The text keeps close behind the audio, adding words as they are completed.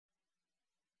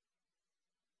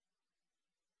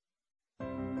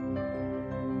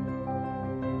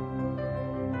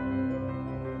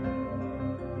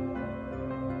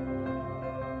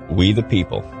We the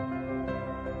people.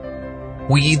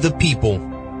 We the people.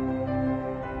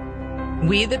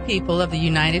 We the people of the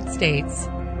United States.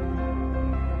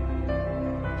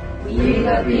 We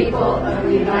the people of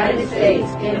the United States,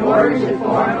 in order to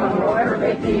form a more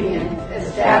perfect union,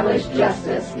 establish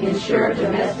justice, ensure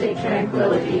domestic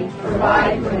tranquility,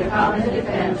 provide for the common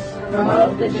defense,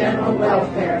 promote the general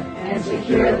welfare, and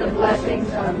secure the blessings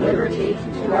of liberty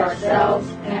to ourselves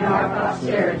and our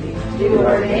posterity, do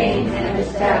ordain and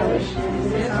establish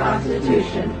this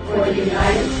Constitution for the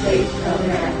United States of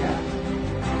America.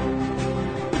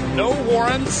 No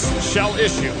warrants shall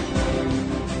issue,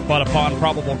 but upon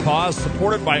probable cause,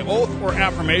 supported by oath or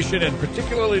affirmation, and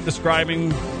particularly describing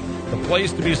the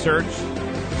place to be searched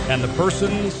and the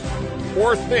persons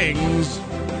or things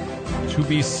to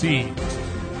be seized.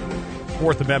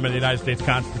 Fourth Amendment of the United States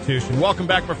Constitution. Welcome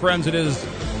back, my friends. It is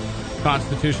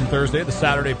Constitution Thursday, the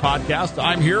Saturday podcast.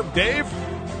 I'm here, Dave.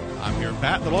 I'm here,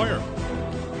 Pat, the lawyer.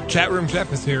 Chat Room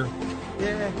Jeff is here.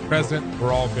 Yeah. Present.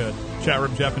 We're all good. Chat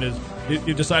Room Jeff and his...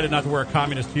 You decided not to wear a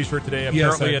communist T-shirt today,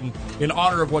 apparently, yes, in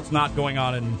honor of what's not going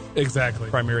on in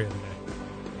Crimea today.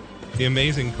 The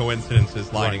amazing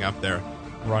coincidences lining up there.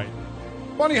 Right.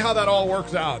 Funny how that all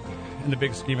works out in the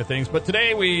big scheme of things. But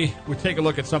today we take a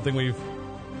look at something we've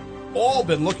all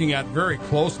been looking at very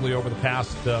closely over the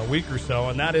past week or so,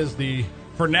 and that is the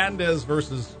Fernandez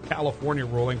versus California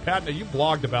ruling. Pat, you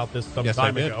blogged about this some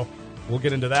time ago. We'll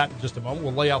get into that in just a moment.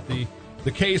 We'll lay out the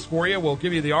case for you. We'll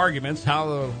give you the arguments,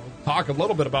 talk a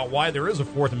little bit about why there is a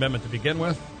Fourth Amendment to begin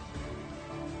with.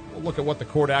 We'll look at what the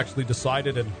court actually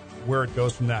decided and where it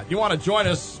goes from that. You want to join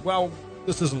us? Well,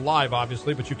 this isn't live,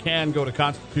 obviously, but you can go to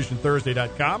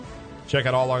ConstitutionThursday.com. Check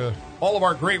out all of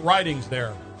our great writings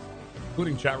there,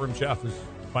 including Chat Room Jeff, who's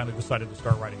finally decided to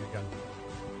start writing again.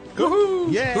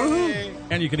 Woohoo! Yay! Woohoo!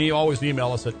 And you can always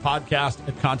email us at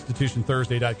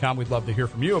podcast@ConstitutionThursday.com. We'd love to hear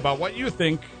from you about what you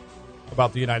think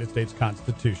about the United States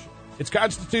Constitution. It's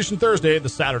Constitution Thursday, the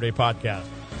Saturday podcast.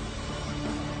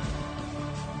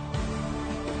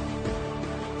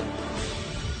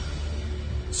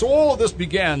 So all of this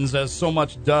begins, as so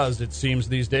much does, it seems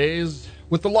these days,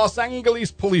 with the Los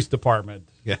Angeles Police Department.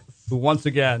 Yes. Who once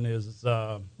again is,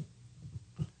 I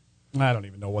don't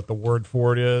even know what the word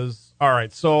for it is. All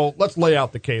right, so let's lay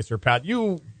out the case here, Pat.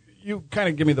 You kind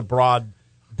of give me the broad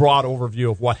overview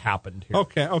of what happened here.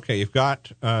 Okay. You've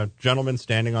got a gentleman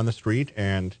standing on the street,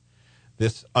 and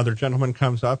this other gentleman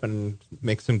comes up and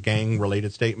makes some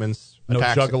gang-related statements. No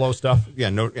juggalo stuff?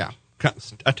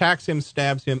 Attacks him,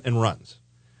 stabs him, and runs.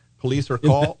 Police are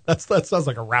called. That sounds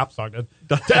like a rap song.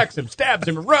 Attacks him, stabs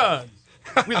him, and runs.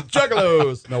 With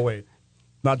juggalos. No, wait.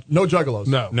 No juggalos.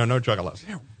 No juggalos.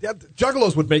 Yeah,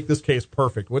 juggalos would make this case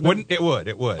perfect, wouldn't it? It would.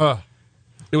 It would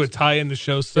tie in the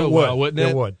show so well, wouldn't it?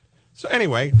 It would. So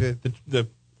anyway, the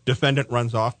defendant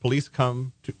runs off. Police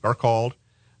are called.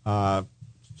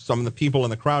 Some of the people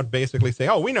in the crowd basically say,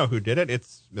 "Oh, we know who did it.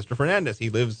 It's Mr. Fernandez. He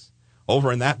lives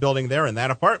over in that building there in that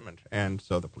apartment." And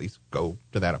so the police go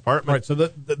to that apartment. Right. So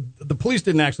the police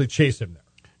didn't actually chase him there.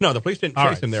 No, the police didn't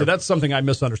chase him there. So that's something I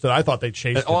misunderstood. I thought they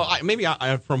chased him. Maybe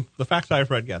from the facts I've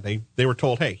read, they were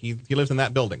told, "Hey, he lives in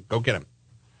that building. Go get him."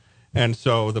 And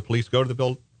so the police go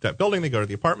to that building. They go to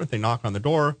the apartment. They knock on the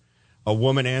door. A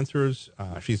woman answers.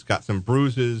 She's got some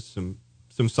bruises,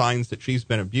 some signs that she's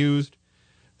been abused.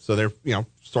 So they're,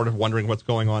 sort of wondering what's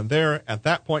going on there. At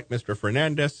that point, Mr.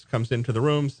 Fernandez comes into the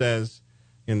room, says,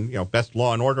 in best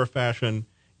law and order fashion,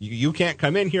 "You can't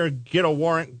come in here. Get a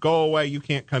warrant. Go away. You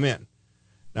can't come in."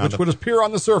 Now, which would appear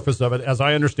on the surface of it, as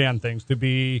I understand things, to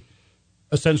be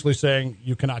essentially saying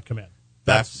you cannot come in.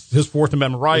 That's his Fourth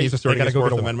Amendment right. He's asserting his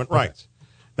Fourth Amendment rights.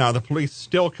 Now, the police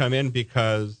still come in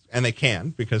because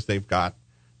they've got,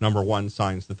 number one,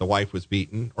 signs that the wife was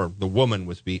beaten or the woman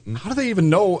was beaten. How do they even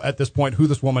know at this point who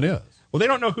this woman is? Well, they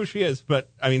don't know who she is, but,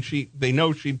 they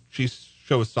know she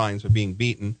shows signs of being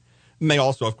beaten. And they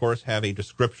also, of course, have a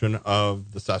description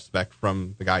of the suspect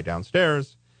from the guy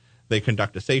downstairs. They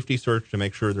conduct a safety search to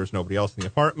make sure there's nobody else in the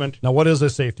apartment. Now, what is a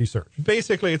safety search?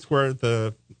 Basically, it's where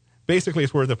the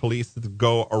police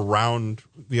go around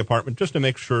the apartment just to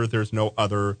make sure there's no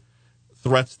other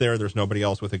threats there. There's nobody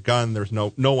else with a gun. There's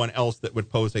no one else that would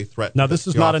pose a threat. Now, this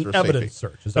is not an evidence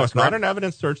search. Is that correct? It's not an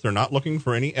evidence search. They're not looking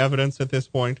for any evidence at this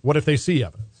point. What if they see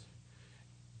evidence?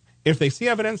 If they see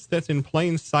evidence that's in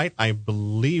plain sight, I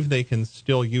believe they can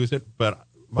still use it, but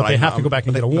they have to go back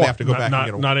and get a warrant. They have to go back and get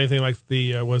a warrant. Not anything like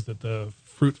the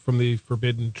fruit from the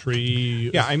forbidden tree?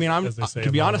 Yeah,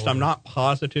 to be honest, I'm not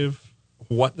positive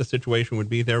what the situation would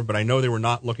be there, but I know they were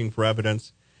not looking for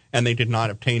evidence, and they did not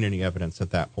obtain any evidence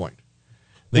at that point.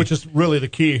 Which is really the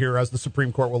key here, as the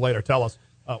Supreme Court will later tell us.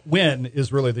 When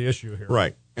is really the issue here.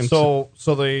 Right. And so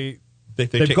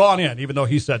they've gone in, even though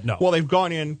he said no. Well, they've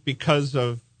gone in because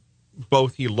of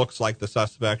both he looks like the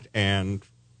suspect and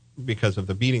because of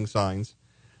the beating signs.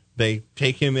 They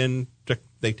take him in.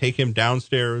 They take him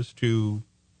downstairs to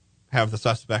have the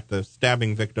suspect, the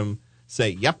stabbing victim, say,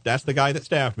 "Yep, that's the guy that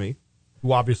stabbed me."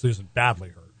 Who obviously isn't badly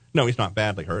hurt. No, he's not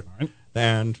badly hurt. All right.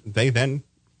 And they then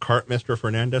cart Mr.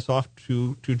 Fernandez off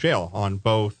to jail on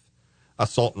both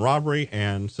assault and robbery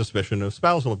and suspicion of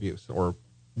spousal abuse or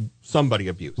somebody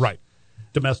abuse. Right.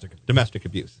 Domestic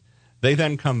abuse. They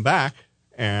then come back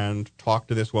and talk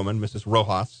to this woman, Mrs.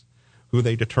 Rojas, who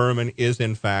they determine is,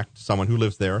 in fact, someone who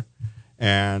lives there.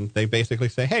 And they basically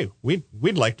say, hey, we'd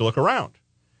like to look around.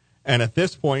 And at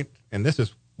this point, and this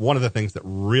is one of the things that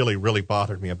really, really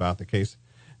bothered me about the case,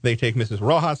 they take Mrs.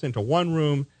 Rojas into one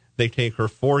room. They take her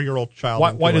 4-year-old child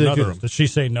into why did another they do room. this? Did she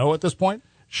say no at this point?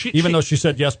 Even though she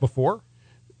said yes before?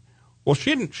 Well,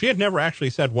 she had never actually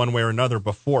said one way or another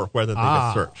before whether they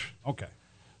could search. Okay.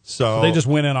 So they just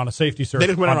went in on a safety search. They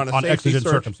just went in on a safety exigent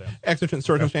search, circumstances. Exigent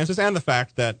circumstances, and the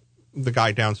fact that the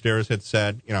guy downstairs had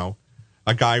said,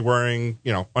 a guy wearing,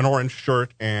 an orange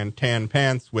shirt and tan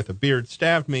pants with a beard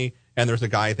stabbed me, and there's a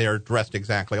guy there dressed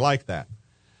exactly like that.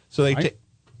 So they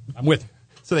I'm with you.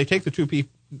 So they take the two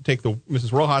people, take the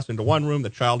Mrs. Rojas into one room, the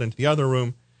child into the other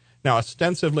room. Now,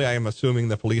 ostensibly, I am assuming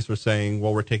the police are saying,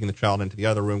 well, we're taking the child into the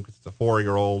other room because it's a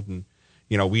 4-year-old, and,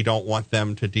 we don't want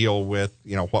them to deal with,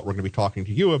 what we're going to be talking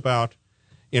to you about.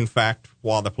 In fact,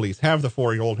 while the police have the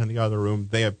 4-year-old in the other room,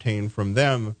 they obtain from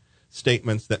them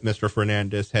statements that Mr.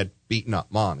 Fernandez had beaten up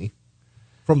mommy.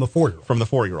 From the 4-year-old? From the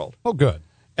 4-year-old. Oh, good.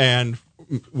 And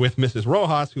with Mrs.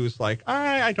 Rojas, who's like,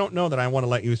 I don't know that I want to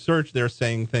let you search, they're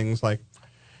saying things like,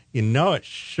 it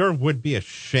sure would be a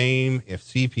shame if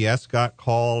CPS got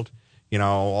called,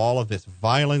 all of this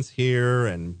violence here,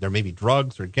 and there may be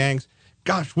drugs or gangs.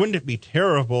 Gosh, wouldn't it be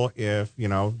terrible if,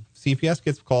 CPS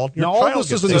gets called? Now, all of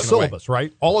this is in the syllabus,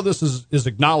 right? All of this is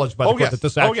acknowledged by the court that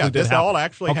this actually did this happen. all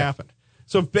actually happened.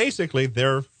 So basically,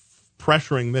 they're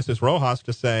pressuring Mrs. Rojas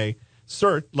to say,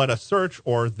 let us search,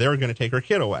 or they're going to take her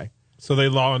kid away. So they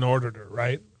Law and Ordered her,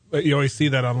 right? But you always see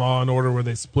that on Law and Order where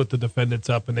they split the defendants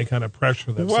up and they kind of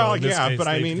pressure them. Well, but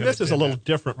I mean, this is a little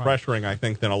different pressuring, I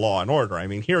think, than a Law and Order. I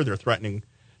mean, here they're threatening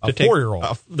to take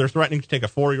 4-year-old. They're threatening to take a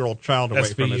 4-year-old child away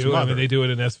from his mother. I mean, they do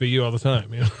it in SVU all the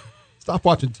time. Stop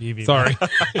watching TV. Sorry.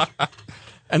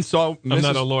 And so I'm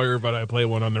not a lawyer, but I play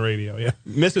one on the radio. Yeah.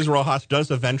 Mrs. Rojas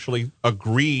does eventually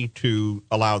agree to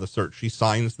allow the search. She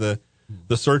signs the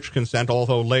search consent,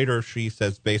 although later she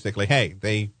says basically, hey,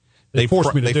 they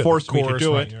forced me to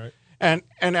do it. Right. And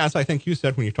as I think you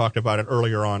said when you talked about it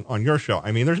earlier on your show,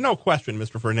 I mean, there's no question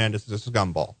Mr. Fernandez is a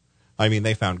scumball. I mean,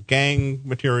 they found gang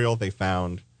material, they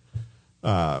found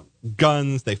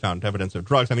guns, they found evidence of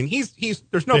drugs. I mean, there's no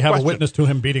question. They have a witness to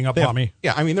him beating up mommy.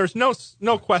 Yeah, I mean, there's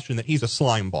no question that he's a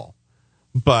slime ball.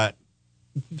 But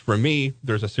for me,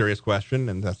 there's a serious question,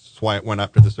 and that's why it went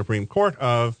up to the Supreme Court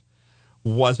of,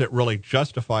 was it really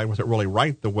justified? Was it really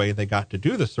right the way they got to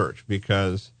do the search?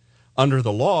 Because under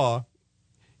the law,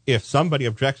 if somebody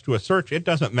objects to a search, it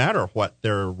doesn't matter what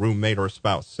their roommate or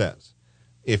spouse says.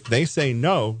 If they say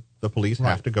no, the police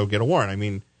have to go get a warrant. I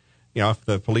mean, if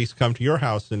the police come to your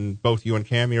house and both you and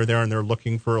Cammie are there and they're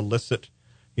looking for illicit,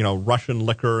 Russian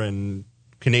liquor and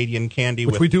Canadian candy.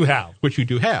 Which we do have. Which you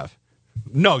do have.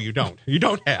 No, you don't. You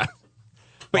don't have.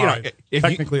 But,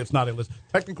 technically it's not illicit.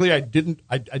 Technically, I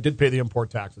did pay the import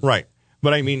taxes. Right.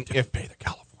 But I mean, if pay the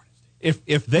California.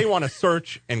 If they want to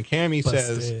search and Cammie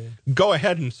says, go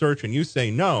ahead and search, and you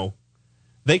say no,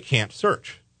 they can't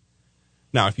search.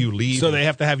 Now, if you leave, so they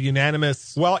have to have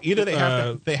unanimous. Well, either they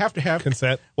have to have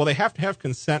consent. Well, they have to have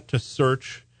consent to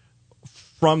search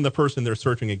from the person they're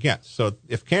searching against. So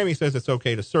if Cammie says it's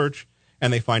okay to search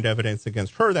and they find evidence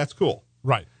against her, that's cool.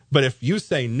 Right. But if you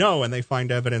say no and they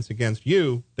find evidence against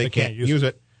you, they can't use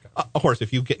it. Okay. Of course,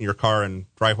 if you get in your car and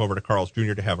drive over to Carl's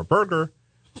Jr. to have a burger.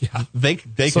 Yeah, they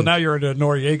so now you're in a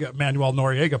Manuel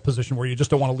Noriega position where you just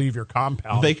don't want to leave your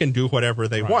compound. They can do whatever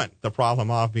they want. The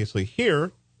problem, obviously,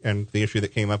 here, and the issue that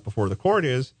came up before the court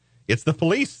is, it's the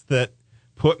police that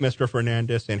put Mr.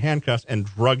 Fernandez in handcuffs and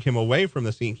drug him away from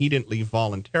the scene. He didn't leave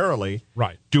voluntarily.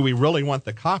 Right. Do we really want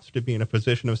the cops to be in a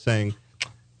position of saying,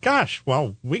 gosh,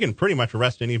 well, we can pretty much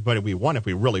arrest anybody we want if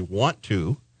we really want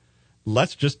to.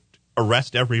 Let's just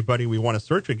arrest everybody we want to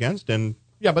search against, and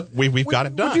yeah, but we've got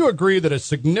it done. Would you agree that a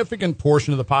significant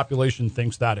portion of the population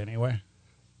thinks that anyway?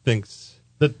 Thinks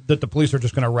that the police are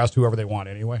just going to arrest whoever they want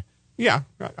anyway? Yeah,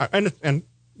 and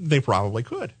they probably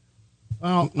could.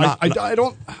 Well, I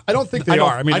don't think they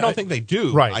are. I mean, I don't think they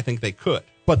do. Right. I think they could.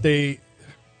 But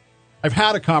I've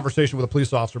had a conversation with a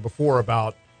police officer before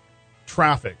about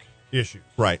traffic issues.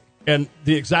 Right. And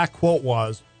the exact quote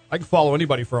was, I can follow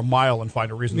anybody for a mile and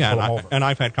find a reason to pull them over. And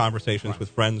I've had conversations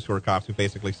with friends who are cops who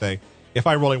basically say, if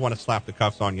I really want to slap the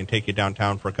cuffs on you and take you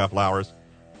downtown for a couple hours,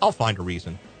 I'll find a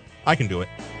reason. I can do it.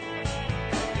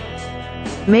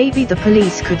 Maybe the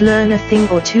police could learn a thing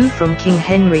or two from King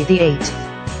Henry VIII.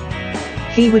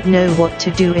 He would know what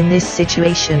to do in this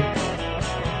situation.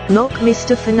 Lock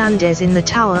Mr. Fernandez in the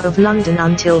Tower of London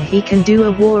until he can do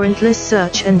a warrantless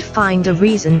search and find a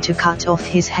reason to cut off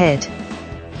his head.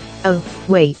 Oh,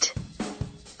 wait.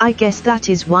 I guess that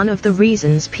is one of the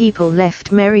reasons people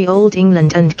left merry old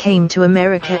England and came to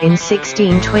America in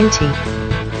 1620.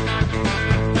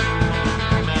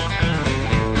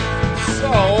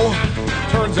 So,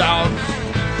 turns out,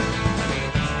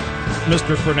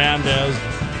 Mr. Fernandez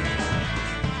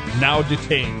now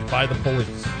detained by the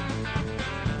police.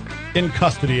 In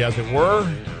custody, as it were,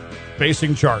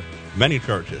 facing charges. Many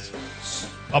charges.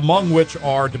 Among which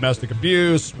are domestic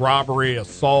abuse, robbery,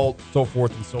 assault, so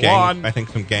forth and so on. I think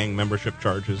some gang membership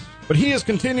charges. But he is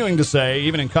continuing to say,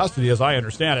 even in custody, as I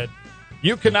understand it,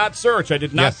 you cannot search. I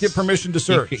did not give permission to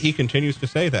search. He continues to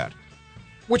say that.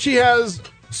 Which he has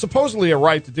supposedly a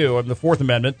right to do. In the Fourth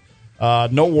Amendment,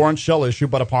 no warrant shall issue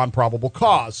but upon probable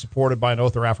cause, supported by an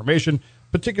oath or affirmation,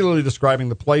 particularly describing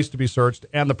the place to be searched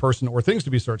and the person or things to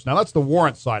be searched. Now, that's the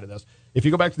warrant side of this. If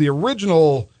you go back to the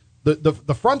original...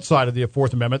 The front side of the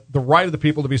Fourth Amendment, the right of the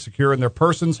people to be secure in their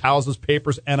persons, houses,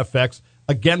 papers, and effects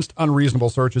against unreasonable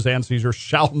searches and seizures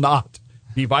shall not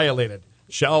be violated.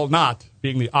 Shall not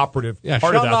being the operative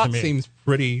part of that shall to me. not seems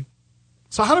pretty...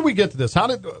 So how did we get to this? How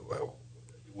did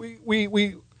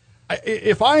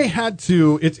if I had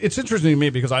to... It's interesting to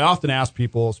me because I often ask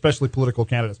people, especially political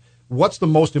candidates, what's the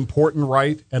most important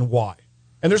right and why?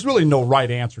 And there's really no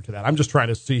right answer to that. I'm just trying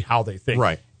to see how they think.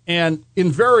 Right. And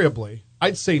invariably...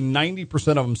 I'd say 90%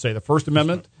 of them say the First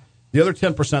Amendment. The other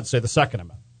 10% say the Second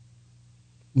Amendment.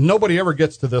 Nobody ever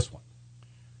gets to this one.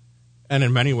 And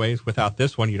in many ways, without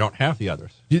this one, you don't have the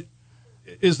others.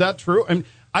 Is that true? I mean,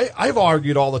 I've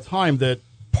argued all the time that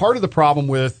part of the problem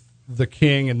with the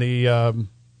king and the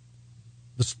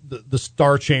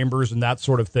star chambers and that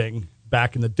sort of thing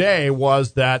back in the day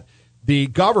was that the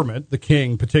government, the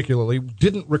king particularly,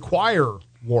 didn't require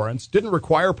warrants, didn't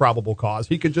require probable cause.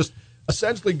 He could just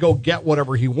essentially go get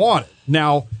whatever he wanted.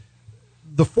 Now,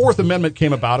 the Fourth Amendment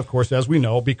came about, of course, as we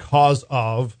know, because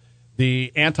of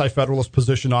the anti-federalist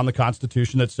position on the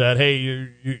Constitution that said, hey,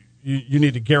 you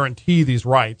need to guarantee these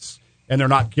rights, and they're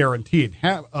not guaranteed.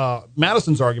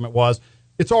 Madison's argument was,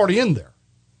 it's already in there.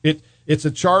 It's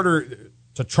a charter.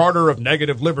 It's a charter of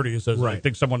negative liberties, as I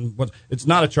think someone was. It's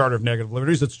not a charter of negative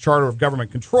liberties. It's a charter of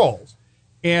government controls.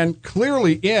 And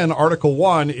clearly in Article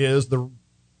 1 is the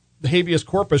habeas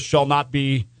corpus shall not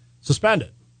be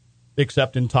suspended,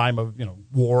 except in time of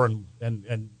war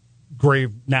and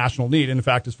grave national need. And in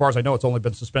fact, as far as I know, it's only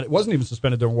been suspended. It wasn't even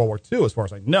suspended during World War II, as far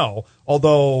as I know,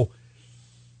 although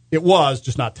it was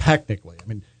just not technically. I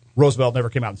mean, Roosevelt never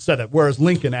came out and said that, whereas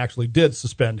Lincoln actually did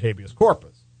suspend habeas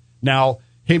corpus. Now,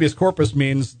 habeas corpus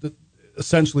means that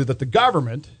essentially that the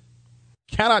government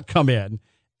cannot come in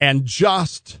and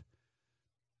just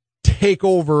take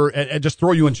over and just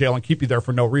throw you in jail and keep you there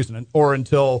for no reason, or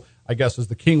until, I guess as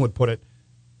the king would put it,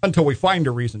 until we find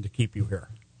a reason to keep you here.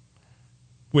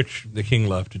 Which the king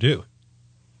loved to do.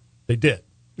 They did.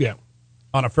 Yeah.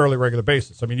 On a fairly regular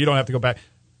basis. I mean, you don't have to go back.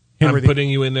 I'm putting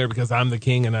you in there because I'm the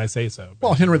king and I say so.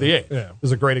 Well, Henry VIII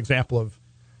is a great example of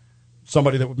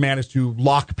somebody that would manage to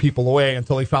lock people away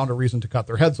until he found a reason to cut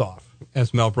their heads off.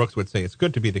 As Mel Brooks would say, it's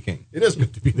good to be the king. It is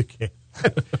good to be the king.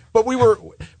 But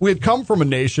we had come from a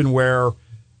nation where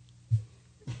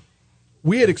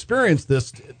we had experienced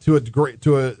this to a degree,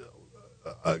 to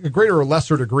a greater or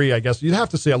lesser degree, I guess. You'd have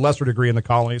to say a lesser degree in the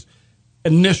colonies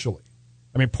initially.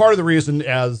 I mean, part of the reason,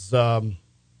 as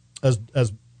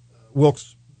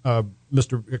Wilkes,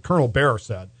 Mr. Colonel Bear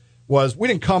said, was we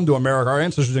didn't come to America. Our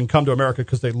ancestors didn't come to America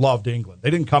because they loved England.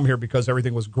 They didn't come here because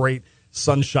everything was great,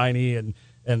 sunshiny, and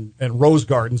rose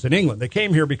gardens in England. They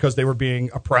came here because they were being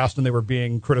oppressed and they were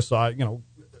being criticized.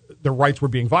 Their rights were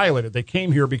being violated. They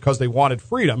came here because they wanted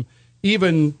freedom,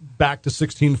 even back to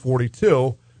 1642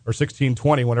 or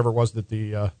 1620, whenever it was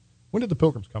that when did the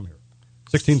Pilgrims come here?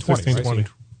 1620. 1620.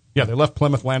 Right? Yeah, they left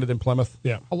Plymouth, landed in Plymouth.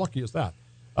 Yeah. How lucky is that?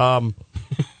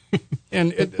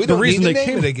 And the reason they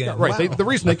came again. Right. Wow. The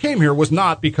reason they came here was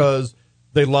not because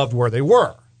they loved where they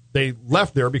were. They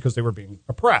left there because they were being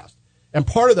oppressed. And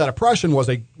part of that oppression was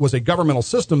a governmental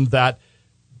system that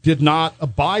did not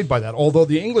abide by that. Although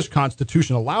the English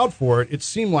Constitution allowed for it, it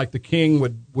seemed like the king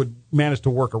would manage to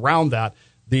work around that.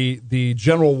 The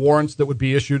general warrants that would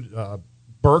be issued,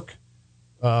 Burke,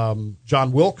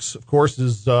 John Wilkes, of course,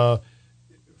 is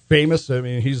famous. I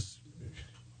mean,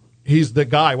 he's the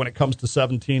guy when it comes to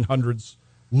 1700s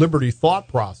liberty thought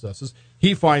processes.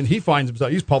 He finds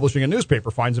himself, he's publishing a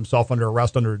newspaper, finds himself under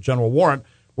arrest under a general warrant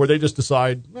where they just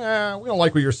decide, we don't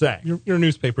like what you're saying. Your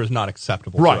newspaper is not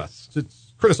acceptable Right. to us.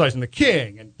 It's criticizing the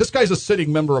king. And this guy's a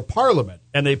sitting member of parliament,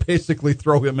 and they basically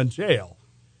throw him in jail.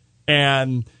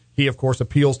 And he, of course,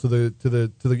 appeals to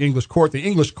the English court. The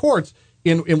English courts,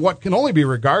 in what can only be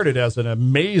regarded as an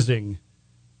amazing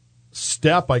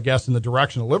step, I guess, in the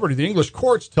direction of liberty, the English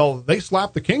courts they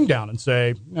slap the king down and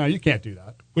say, no, you can't do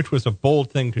that. Which was a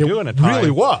bold thing to do in a time really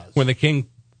was. when the king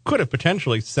could have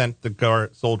potentially sent the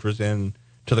guard soldiers in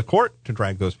to the court to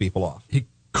drag those people off. He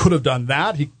could have done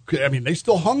that. They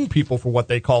still hung people for what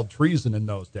they called treason in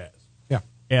those days. Yeah.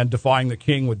 And defying the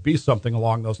king would be something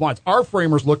along those lines. Our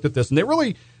framers looked at this, and they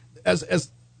really,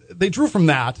 as they drew from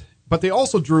that, but they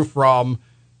also drew from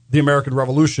the American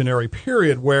Revolutionary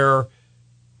period, where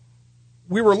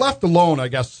we were left alone, I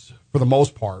guess, for the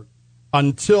most part,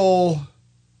 until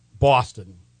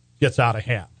Boston gets out of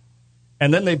hand.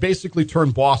 And then they basically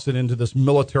turned Boston into this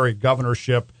military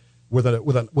governorship with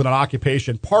an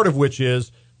occupation, part of which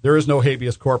is there is no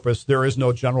habeas corpus, there is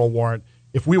no general warrant.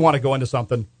 If we want to go into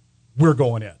something, we're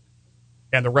going in.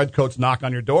 And the redcoats knock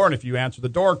on your door, and if you answer the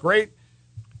door, great.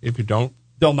 If you don't,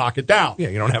 they'll knock it down. yeah,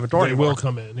 you don't have a door They anymore. will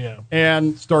come in, yeah.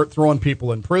 And start throwing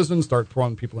people in prison, start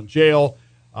throwing people in jail.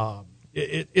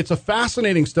 It's a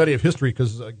fascinating study of history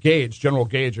because General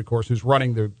Gage, of course, who's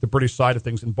running the British side of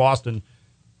things in Boston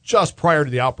just prior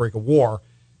to the outbreak of war,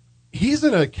 he's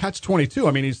in a catch-22.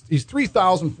 I mean, he's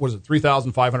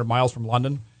 3,500 miles from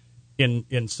London in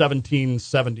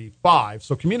 1775.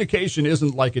 So communication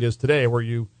isn't like it is today, where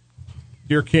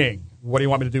dear king, what do you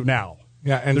want me to do now?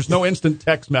 Yeah, and there's no instant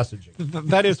text messaging.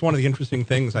 That is one of the interesting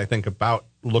things, I think, about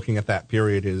looking at that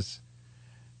period is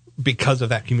because of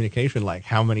that communication, like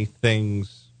how many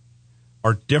things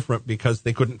are different because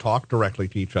they couldn't talk directly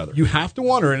to each other. You have to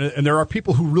wonder, and there are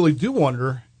people who really do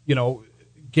wonder,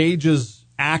 Gage's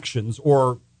actions,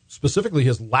 or specifically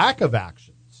his lack of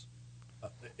actions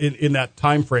in that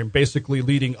time frame, basically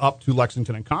leading up to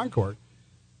Lexington and Concord.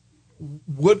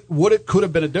 Would it could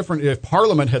have been a different if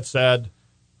Parliament had said,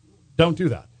 don't do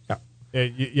that? Yeah.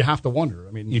 You have to wonder.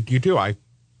 I mean, You do.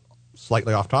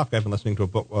 Slightly off topic, I've been listening to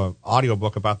a audio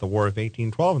book about the War of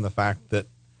 1812 and the fact that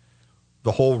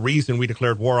the whole reason we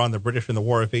declared war on the British in the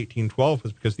War of 1812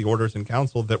 was because the orders in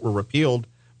council that were repealed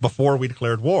before we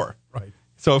declared war. right.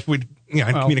 So if we'd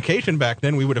had communication back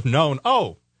then, we would have known,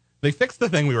 they fixed the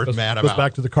thing we were mad Goes about.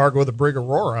 back to the cargo of the brig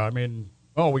Aurora. I mean,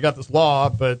 we got this law,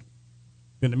 but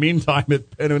in the meantime,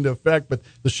 it went into effect, but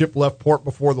the ship left port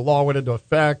before the law went into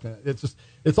effect.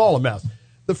 It's all a mess.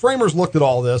 The framers looked at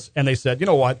all this, and they said, you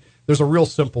know what? There's a real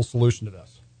simple solution to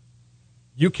this.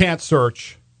 You can't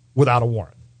search without a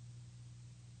warrant.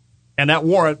 And that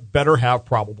warrant better have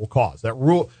probable cause. That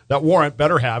warrant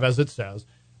better have, as it says,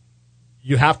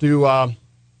 you have to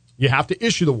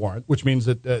issue the warrant, which means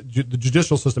that the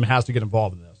judicial system has to get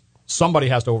involved in this. Somebody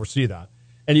has to oversee that.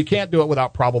 And you can't do it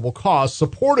without probable cause,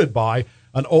 supported by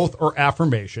an oath or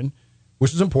affirmation,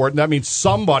 which is important. That means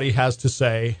somebody has to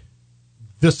say,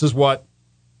 this is why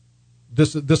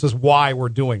we're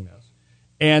doing this.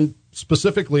 And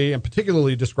specifically and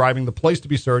particularly describing the place to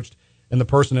be searched and the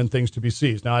person and things to be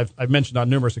seized. Now, I've mentioned on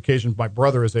numerous occasions my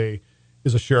brother is a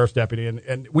sheriff's deputy,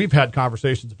 and we've had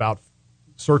conversations about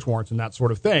search warrants and that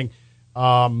sort of thing.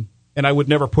 And I would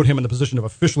never put him in the position of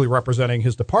officially representing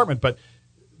his department, but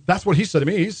that's what he said to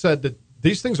me. He said that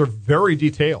these things are very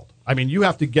detailed. I mean, you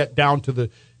have to get down to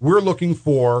we're looking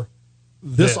for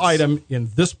this item in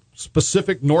this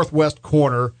specific northwest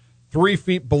corner, 3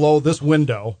 feet below this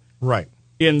window. Right.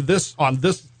 On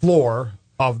this floor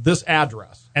of this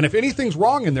address. And if anything's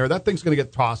wrong in there, that thing's going to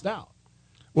get tossed out.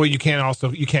 Well, you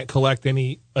can't collect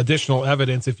any additional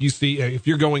evidence if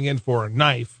you're going in for a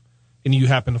knife and you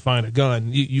happen to find a gun.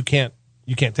 You can't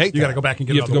take that. You got to go back and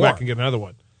get you have to another go warrant. back and get another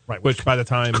one. Right. Which by the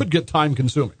time could get time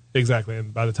consuming. Exactly,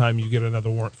 and by the time you get another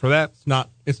warrant for that,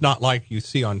 It's not like you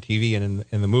see on TV and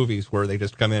in the movies where they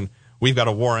just come in, we've got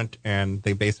a warrant, and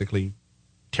they basically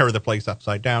tear the place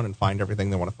upside down and find everything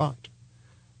they want to find.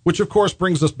 Which, of course,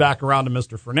 brings us back around to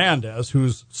Mr. Fernandez,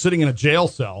 who's sitting in a jail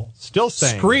cell, still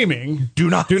saying, screaming, Do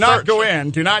not go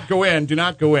in, do not go in, do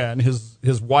not go in.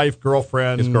 His wife,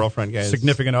 girlfriend, yeah,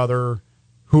 significant other,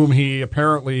 whom he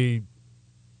apparently,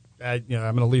 I'm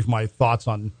going to leave my thoughts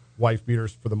on wife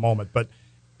beaters for the moment, but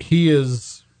he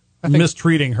is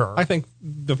mistreating her. I think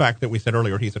the fact that we said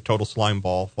earlier he's a total slime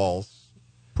ball falls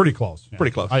pretty close. Yeah.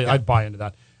 Pretty close. I'd buy into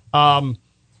that.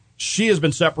 She has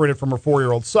been separated from her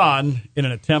 4-year-old son in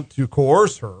an attempt to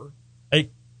coerce her, a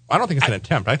I don't think it's an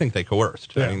attempt. I think they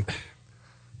coerced. Yeah. I mean,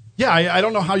 I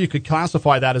don't know how you could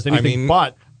classify that as anything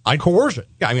but coercion.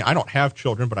 Yeah, I mean, I don't have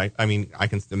children, but I mean, I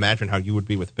can imagine how you would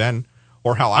be with Ben,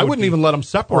 or how I wouldn't even let them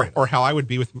separate. or how I would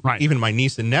be with even my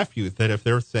niece and nephew, that if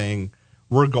they're saying,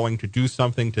 we're going to do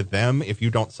something to them if you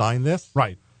don't sign this.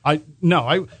 Right.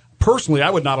 Personally, I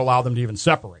would not allow them to even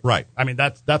separate. Right. I mean,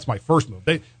 that's my first move.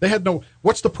 They had no,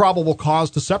 what's the probable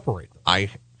cause to separate them?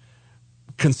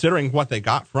 Considering what they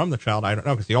got from the child, I don't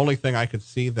know, because the only thing I could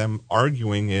see them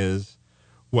arguing is,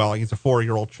 well, he's a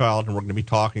 4-year-old child, and we're going to be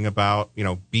talking about,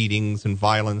 beatings and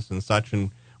violence and such,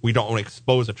 and we don't want to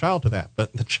expose a child to that.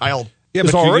 But the child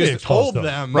but already you exposed told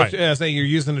them. Right. Yeah, saying you're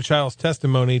using the child's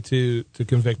testimony to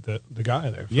convict the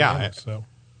guy there. So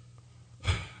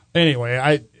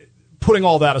anyway, putting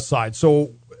all that aside,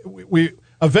 so we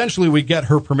eventually get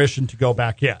her permission to go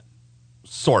back in.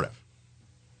 Sort of.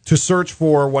 To search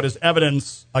for what is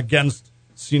evidence against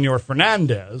Senor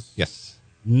Fernandez. Yes.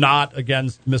 Not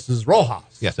against Mrs.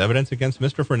 Rojas. Yes, evidence against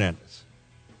Mr. Fernandez.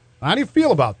 How do you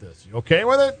feel about this? You okay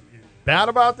with it? You bad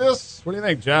about this? What do you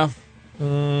think, Jeff?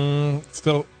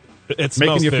 Still, it's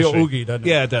making you fishy. feel oogie, doesn't it?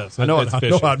 Yeah, it does. I know how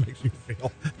it makes you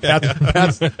feel.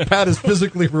 Pat is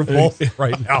physically repulsed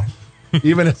right now,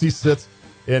 even as he sits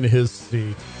in his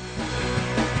seat.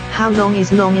 How long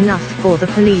is long enough for the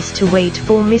police to wait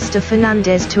for Mr.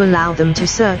 Fernandez to allow them to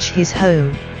search his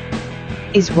home?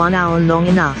 Is 1 hour long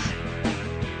enough?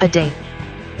 A day?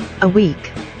 A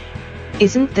week?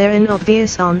 Isn't there an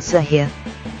obvious answer here?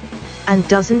 And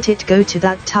doesn't it go to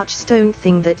that touchstone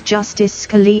thing that Justice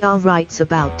Scalia writes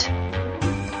about?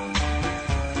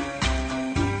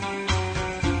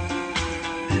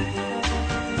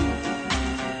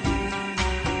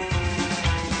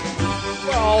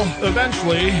 Well,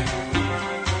 eventually,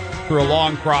 through a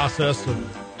long process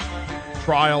of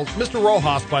trials, Mr.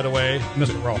 Rojas, by the way,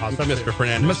 Mr.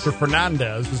 Fernandez. Mr.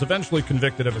 Fernandez is eventually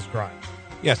convicted of his crime.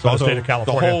 Yes, by the state of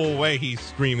California. The whole way he's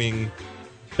screaming,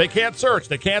 they can't search.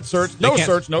 They can't search. No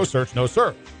search. No search. No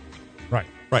search. Right.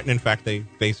 Right. And in fact, they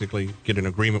basically get an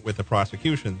agreement with the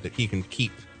prosecution that he can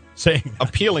keep saying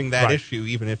appealing that issue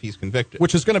even if he's convicted.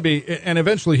 Which is going to be, and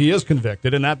eventually he is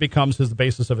convicted, and that becomes the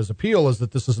basis of his appeal, is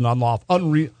that this is an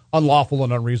unlawful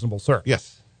and unreasonable search.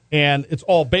 Yes. And it's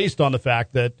all based on the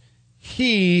fact that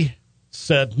he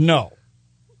said no,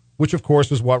 which of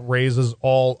course is what raises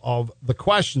all of the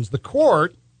questions. The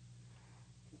court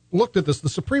looked at this, the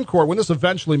Supreme Court, when this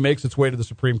eventually makes its way to the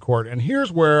Supreme Court, and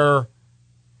here's where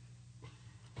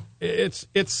it's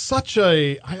such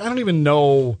I don't even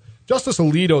know. Justice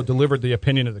Alito delivered the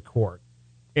opinion of the court,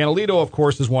 and Alito, of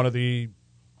course, is one of the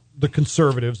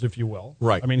conservatives, if you will.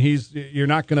 Right. I mean, you're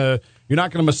not gonna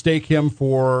mistake him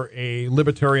for a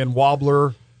libertarian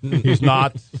wobbler. He's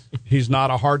not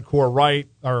a hardcore right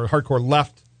or hardcore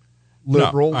left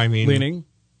liberal. No, I mean, leaning.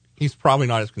 He's probably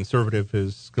not as conservative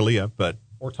as Scalia,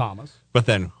 or Thomas. But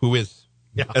then, who is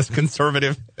as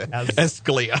conservative as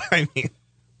Scalia? I mean,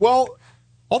 well.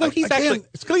 Although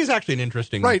Scalia's actually an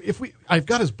interesting right. I've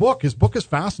got his book. His book is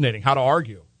fascinating. How to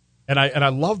Argue, and I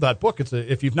love that book.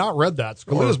 If you've not read that,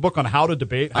 Scalia's book on how to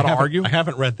debate, how to argue. I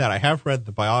haven't read that. I have read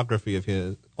the biography of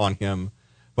his on him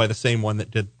by the same one that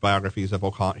did biographies of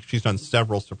O'Connor. She's done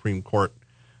several Supreme Court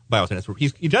bios, and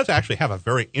he does actually have a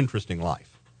very interesting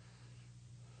life.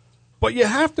 But you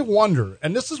have to wonder,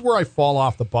 and this is where I fall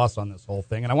off the bus on this whole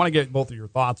thing, and I want to get both of your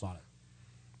thoughts on it.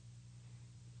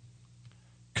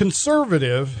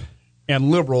 Conservative and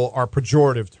liberal are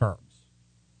pejorative terms.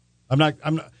 I'm not.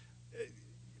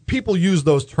 People use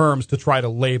those terms to try to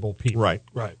label people. Right.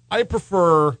 I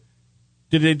prefer,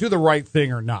 did they do the right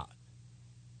thing or not?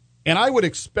 And I would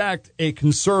expect a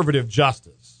conservative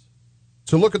justice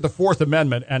to look at the Fourth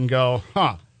Amendment and go,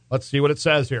 let's see what it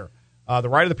says here. The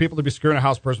right of the people to be secure in a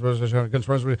house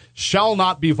shall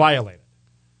not be violated.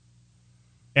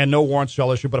 And no warrants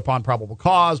shall issue but upon probable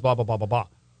cause, blah, blah, blah, blah, blah.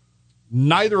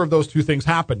 Neither of those two things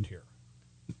happened here.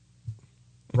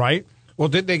 Right? Well,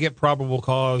 did they get probable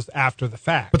cause after the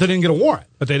fact? But they didn't get a warrant.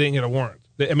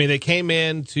 They came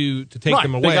in to take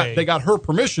them away. They got her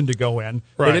permission to go in.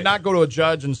 Right. They did not go to a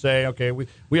judge and say, okay, we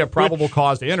have probable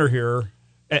cause to enter here.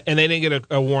 And they didn't get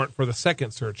a warrant for the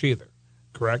second search either,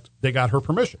 correct? They got her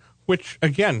permission. Which,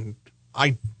 again,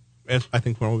 I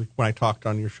think when I talked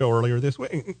on your show earlier this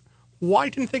week, why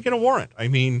didn't they get a warrant? I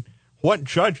mean, what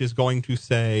judge is going to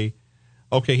say,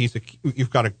 okay, you've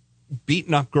got a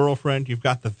beaten-up girlfriend, you've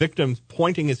got the victim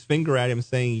pointing his finger at him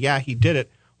saying, yeah, he did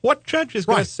it. What judge is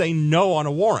going to say no on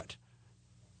a warrant?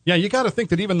 Yeah, you got to think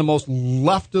that even the most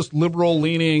leftist,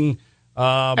 liberal-leaning,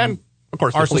 and of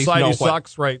course, our society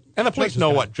sucks, right? And the police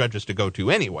know what judges to go to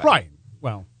anyway. Right.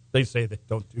 Well, they say they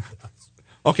don't do that.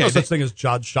 Okay, No such thing as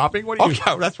judge shopping. What do you?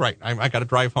 Okay, that's right. I got to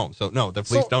drive home. So no, the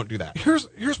police don't do that.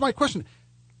 Here's my question.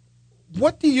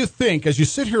 What do you think, as you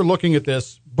sit here looking at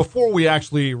this, before we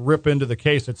actually rip into the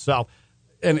case itself,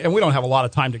 and we don't have a lot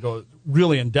of time to go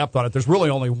really in depth on it. There's really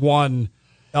only one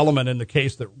element in the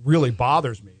case that really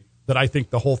bothers me, that I think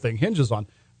the whole thing hinges on.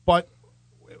 But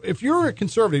if you're a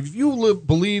conservative, if you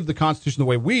believe the Constitution the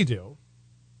way we do,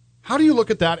 how do you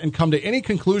look at that and come to any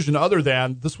conclusion other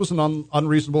than this was an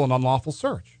unreasonable and unlawful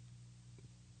search?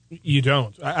 You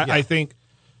don't. I think,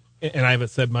 and I haven't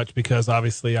said much because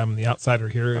obviously I'm the outsider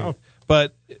here,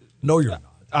 but No, you're not.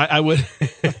 I would.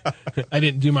 I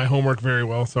didn't do my homework very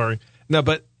well. Sorry. No,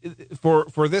 but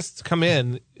for this to come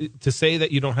in, to say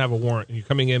that you don't have a warrant and you're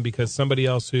coming in because somebody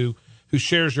else who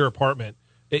shares your apartment,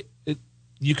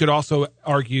 you could also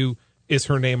argue, is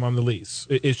her name on the lease?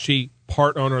 Is she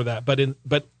part owner of that?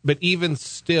 But even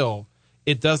still,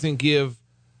 it doesn't give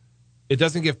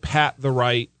Pat the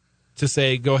right to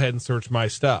say, go ahead and search my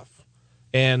stuff.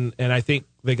 And I think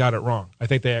they got it wrong. I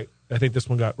think this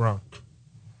one got wrong.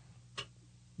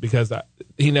 Because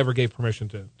he never gave permission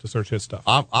to search his stuff.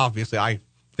 Obviously, I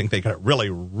think they got it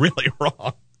really, really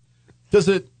wrong. Does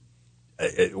it?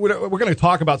 We're going to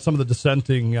talk about some of the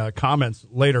dissenting comments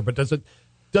later, but does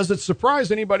it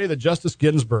surprise anybody that Justice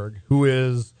Ginsburg, who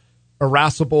is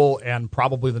irascible and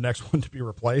probably the next one to be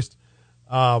replaced,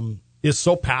 is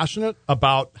so passionate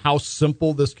about how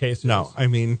simple this case is? No, I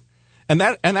mean, and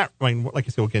that, I mean, like I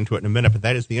said, we'll get into it in a minute, but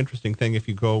that is the interesting thing. If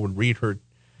you go and read her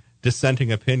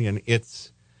dissenting opinion,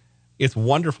 it's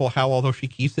wonderful how, although she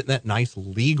keeps it in that nice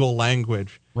legal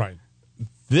language, right?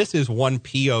 This is one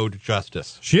PO'd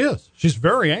justice. She is. She's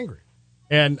very angry.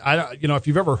 And if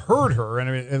you've ever heard her,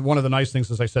 and one of the nice things,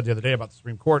 as I said the other day about the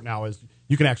Supreme Court now, is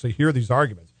you can actually hear these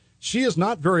arguments. She is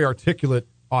not very articulate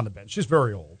on the bench. She's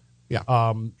very old. Yeah.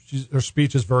 Her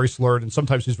speech is very slurred, and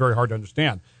sometimes she's very hard to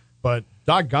understand. But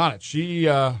doggone it, she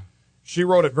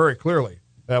wrote it very clearly.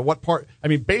 What part? I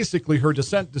mean, basically, her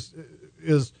dissent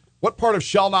is, what part of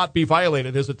shall not be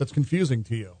violated is it that's confusing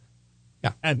to you?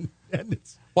 Yeah. And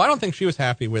it's, well, I don't think she was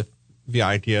happy with the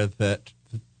idea that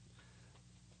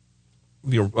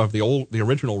the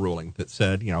original ruling that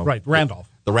said, right, Randolph.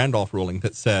 The Randolph ruling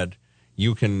that said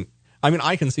you can. I mean,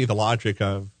 I can see the logic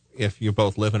of if you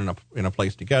both live in a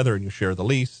place together and you share the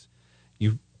lease,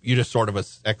 you just sort of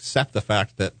accept the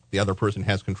fact that the other person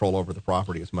has control over the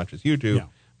property as much as you do. Yeah.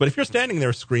 But if you're standing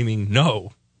there screaming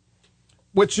no,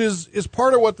 which is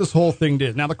part of what this whole thing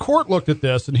did. Now, the court looked at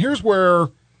this, and here's where,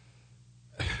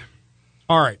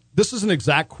 all right, this is an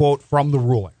exact quote from the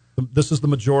ruling. This is the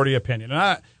majority opinion.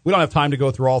 And we don't have time to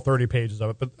go through all 30 pages of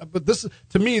it, but this,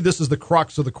 to me, this is the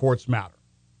crux of the court's matter.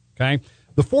 Okay?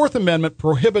 The Fourth Amendment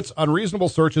prohibits unreasonable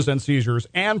searches and seizures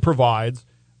and provides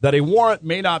that a warrant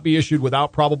may not be issued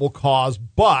without probable cause,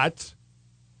 but,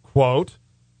 quote,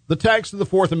 the text of the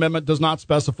Fourth Amendment does not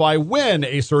specify when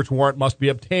a search warrant must be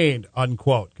obtained,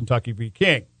 unquote, Kentucky v.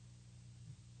 King.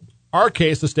 Our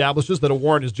case establishes that a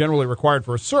warrant is generally required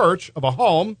for a search of a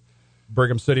home,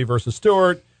 Brigham City versus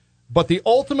Stewart, but the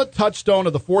ultimate touchstone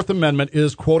of the Fourth Amendment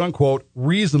is, quote, unquote,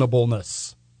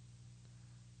 reasonableness.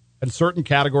 And certain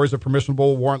categories of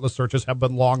permissible warrantless searches have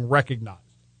been long recognized.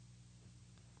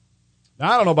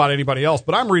 Now, I don't know about anybody else,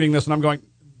 but I'm reading this and I'm going,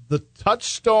 the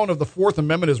touchstone of the Fourth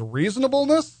Amendment is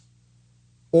reasonableness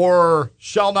or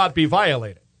shall not be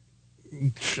violated?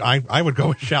 I would go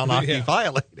with shall not be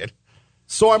violated.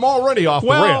 So I'm already off the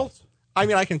rails. I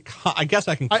mean, I guess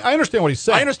I can. I understand what he's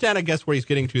saying. I understand, I guess, where he's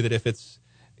getting to, that if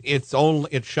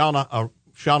it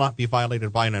shall not be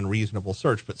violated by an unreasonable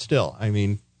search, but still, I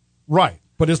mean. Right.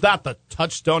 But is that the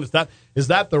touchstone? Is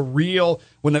that the real,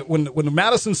 when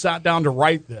Madison sat down to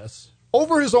write this,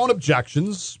 over his own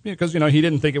objections, because, he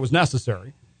didn't think it was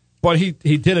necessary, but he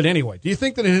did it anyway. Do you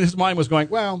think that in his mind was going,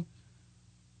 well,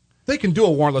 they can do a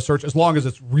warrantless search as long as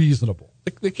it's reasonable?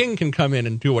 The king can come in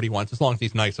and do what he wants as long as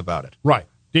he's nice about it. Right.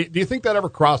 Do you think that ever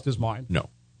crossed his mind? No.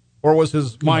 Or was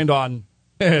his mind on,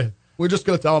 we're just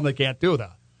going to tell them they can't do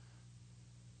that?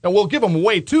 And we'll give them a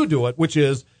way to do it, which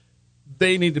is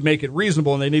they need to make it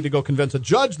reasonable and they need to go convince a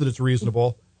judge that it's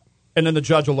reasonable, and then the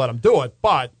judge will let them do it.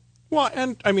 But, well,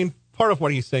 and I mean, part of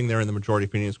what he's saying there in the majority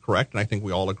opinion is correct, and I think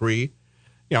we all agree.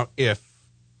 If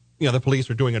the police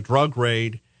are doing a drug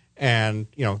raid and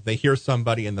they hear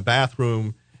somebody in the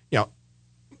bathroom,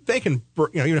 they can,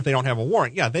 even if they don't have a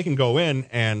warrant, they can go in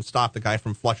and stop the guy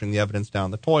from flushing the evidence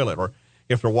down the toilet. Or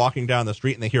if they're walking down the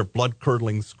street and they hear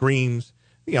blood-curdling screams,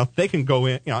 they can go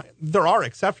in. There are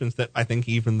exceptions that I think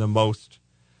even the most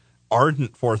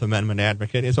ardent Fourth Amendment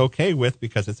advocate is okay with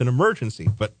because it's an emergency.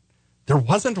 But there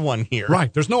wasn't one here.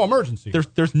 Right. There's no emergency.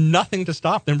 There's nothing to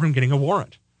stop them from getting a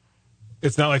warrant.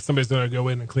 It's not like somebody's going to go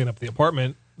in and clean up the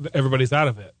apartment. Everybody's out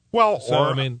of it. Well,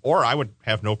 So, or I would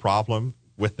have no problem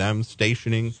with them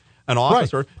stationing an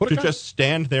officer to just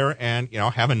stand there and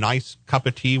have a nice cup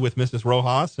of tea with Mrs.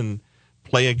 Rojas and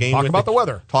play a game. Talk about the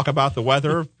weather. Talk about the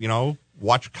weather.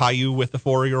 Watch Caillou with the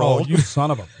 4-year-old. Oh, you son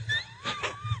of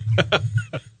a.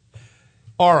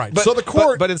 All right. So the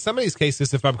court, but in some of these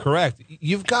cases, if I'm correct,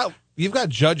 you've got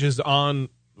judges on,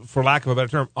 for lack of a better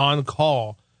term, on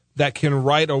call that can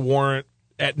write a warrant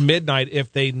at midnight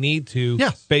if they need to,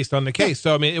 Yes. based on the case.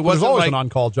 So it there's wasn't always like an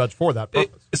on-call judge for that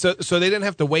purpose. so they didn't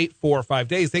have to wait 4 or 5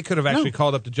 days. They could have actually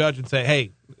called up the judge and say,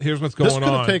 "Hey, here's what's going This could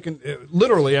on." have taken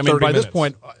literally. I mean, 30 by this minutes.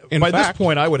 point, In this fact-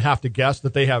 point, I would have to guess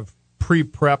that they have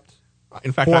pre-prepped,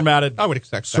 In fact, formatted. I would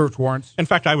expect search that. warrants. In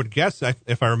fact, I would guess,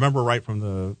 if I remember right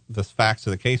from the facts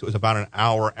of the case, it was about an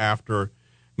hour after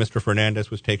Mr.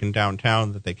 Fernandez was taken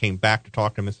downtown that they came back to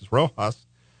talk to Mrs. Rojas.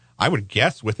 I would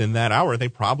guess within that hour they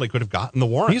probably could have gotten the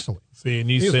warrant. Easily. See,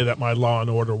 and you say that my Law and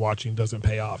Order watching doesn't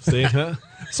pay off. See,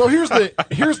 So here's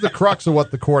the crux of what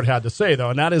the court had to say,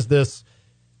 though, and that is this: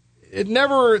 it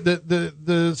never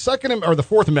the second or the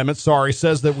Fourth Amendment,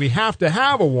 says that we have to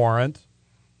have a warrant,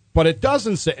 but it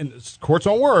doesn't say, in the court's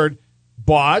own word,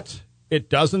 but it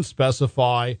doesn't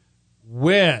specify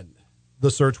when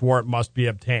the search warrant must be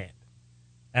obtained.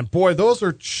 And boy, those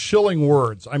are chilling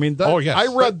words. I mean, Oh, yes. I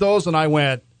read those and I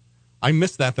went, I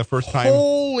missed that the first time.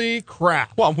 holy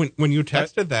crap. Well, when you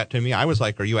texted that to me, I was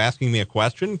like, "Are you asking me a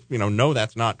question?" No,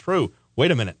 that's not true. Wait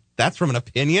a minute, that's from an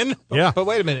opinion. Yeah. but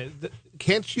wait a minute,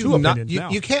 can't Two you not? opinions now.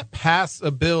 You can't pass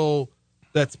a bill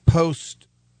that's post.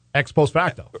 Ex post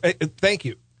facto. Thank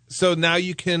you. So now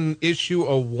you can issue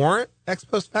a warrant ex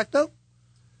post facto.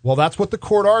 Well, that's what the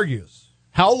court argues.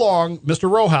 How long, Mr.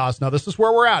 Rojas, now this is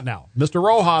where we're at now. Mr.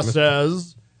 Rojas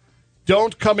says,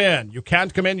 don't come in. You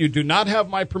can't come in. You do not have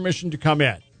my permission to come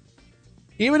in.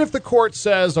 Even if the court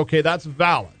says, okay, that's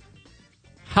valid,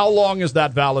 how long is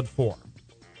that valid for?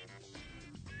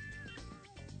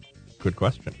 Good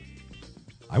question.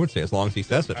 I would say as long as he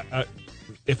says it.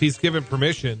 If he's given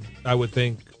permission, I would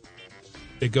think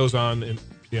it goes on and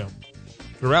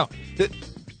throughout.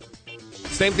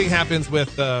 Same thing happens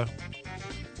with. Okay,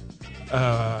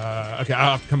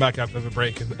 I'll have to come back after the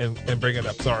break and bring it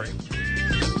up. Sorry.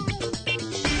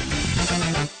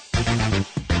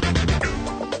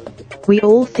 We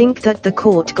all think that the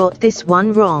court got this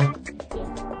one wrong.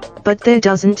 But there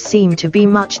doesn't seem to be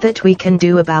much that we can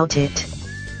do about it.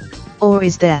 Or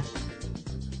is there?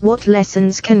 What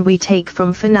lessons can we take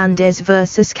from Fernandez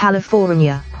versus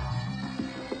California?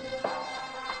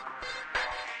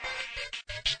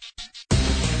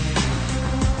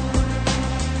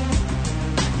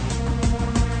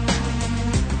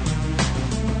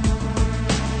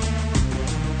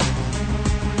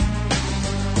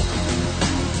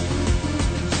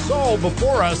 So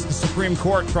before us, the Supreme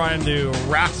Court trying to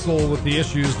wrestle with the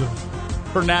issues of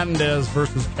Fernandez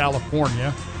versus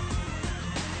California,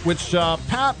 which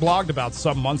Pat blogged about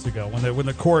some months ago when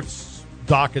the court's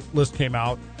docket list came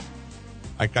out.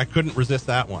 I couldn't resist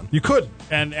that one. You couldn't.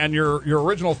 And your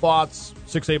original thoughts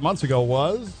 6-8 months ago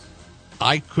was?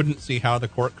 I couldn't see how the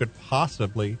court could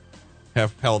possibly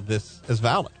have held this as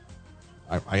valid.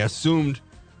 I assumed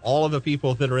all of the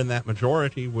people that are in that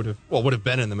majority would have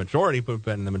been in the majority, but have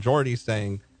been in the majority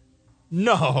saying,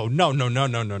 no.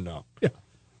 Yeah.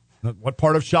 What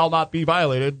part of shall not be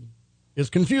violated is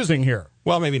confusing here.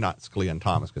 Well, maybe not Scalia and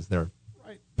Thomas because they're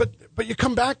Right. But you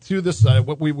come back to this,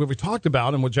 what we talked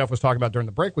about and what Jeff was talking about during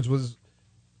the break, which was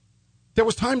there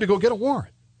was time to go get a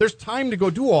warrant. There's time to go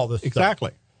do all this exactly.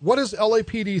 stuff. What is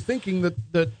LAPD thinking that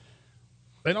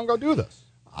they don't go do this?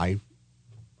 I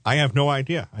have no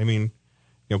idea. I mean,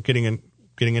 getting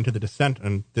into the dissent,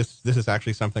 and this is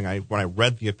actually something when I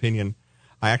read the opinion,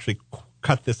 I actually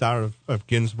cut this out of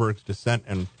Ginsburg's dissent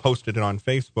and posted it on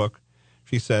Facebook.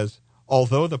 She says,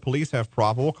 although the police have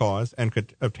probable cause and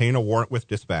could obtain a warrant with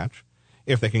dispatch,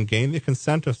 if they can gain the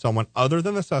consent of someone other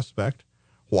than the suspect,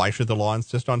 why should the law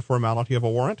insist on formality of a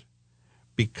warrant?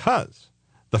 Because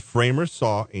the framers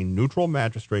saw a neutral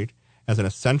magistrate as an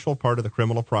essential part of the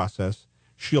criminal process,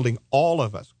 shielding all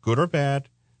of us, good or bad,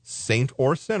 saint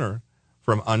or sinner,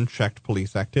 from unchecked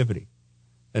police activity.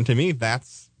 And to me,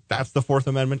 that's the Fourth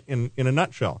Amendment in a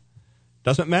nutshell.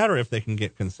 Doesn't matter if they can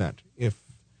get consent. If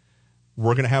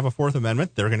we're going to have a Fourth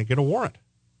Amendment, they're going to get a warrant.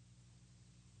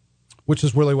 Which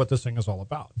is really what this thing is all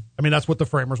about. I mean, that's what the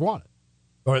framers wanted.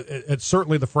 Or it's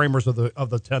certainly the framers of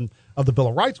the Bill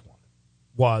of Rights wanted.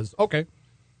 Was, okay,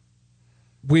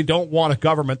 we don't want a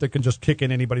government that can just kick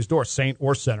in anybody's door, saint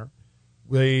or sinner.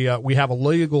 We have a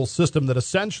legal system that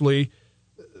essentially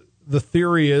the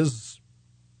theory is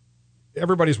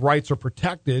everybody's rights are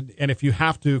protected, and if you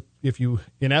have to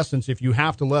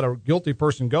let a guilty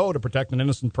person go to protect an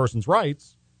innocent person's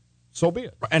rights, so be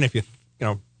it. And if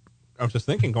I was just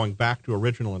thinking, going back to the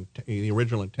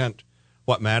original intent,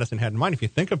 what Madison had in mind, if you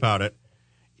think about it,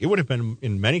 it would have been,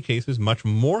 in many cases, much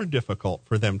more difficult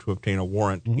for them to obtain a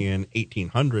warrant in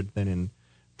 1800 than in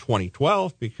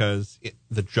 2012, because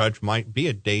the judge might be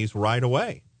a day's ride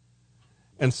away.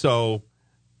 And so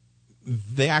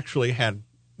they actually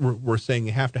were saying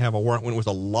you have to have a warrant when it was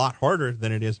a lot harder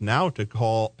than it is now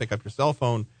to pick up your cell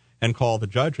phone and call the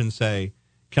judge and say,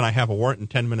 can I have a warrant? And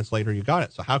 10 minutes later, you got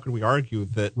it. So how could we argue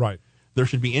that there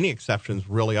should be any exceptions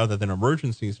really other than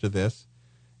emergencies to this,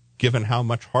 given how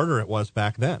much harder it was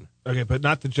back then? Okay, but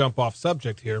not to jump off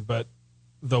subject here, but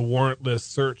the warrantless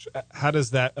search, how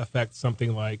does that affect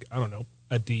something like, I don't know,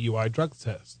 a DUI drug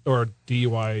test or a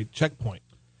DUI checkpoint?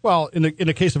 Well, in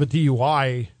the case of a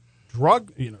DUI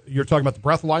drug, you're talking about the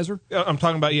breathalyzer? I'm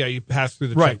talking about, you pass through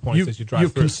the checkpoints as you drive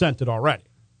You've through. consented already.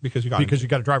 Because you got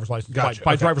a driver's license. Gotcha.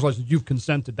 By driver's license, you've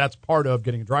consented. That's part of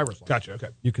getting a driver's license. Gotcha, okay.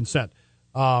 You consent.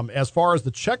 As far as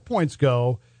the checkpoints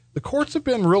go, the courts have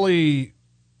been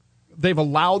they've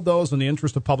allowed those in the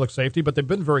interest of public safety, but they've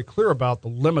been very clear about the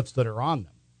limits that are on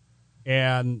them.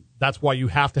 And that's why you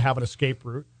have to have an escape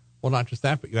route. Well, not just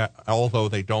that, but although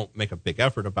they don't make a big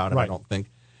effort about it, Right. I don't think,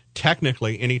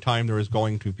 technically, anytime there is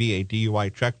going to be a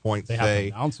DUI checkpoint, They have to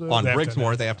announce it. on They have to Briggsmore,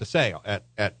 announce they have to say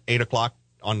at 8 o'clock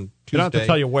on Tuesday. They don't have to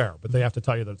tell you where, but they have to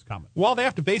tell you that it's coming. Well, they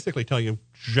have to basically tell you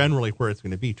generally where it's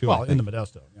going to be, too. Well, I in the think.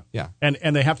 Modesto. Yeah.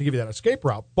 And they have to give you that escape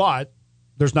route, but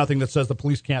there's nothing that says the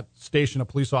police can't station a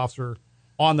police officer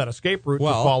on that escape route to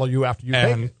follow you after you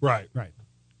take it. Right.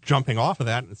 Jumping off of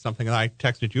that, it's something that I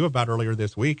texted you about earlier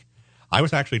this week. I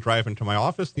was actually driving to my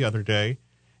office the other day,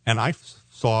 and I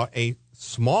saw a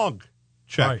smog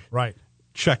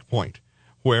checkpoint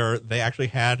where they actually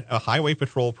had a highway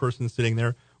patrol person sitting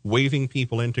there waving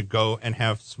people in to go and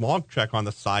have smog check on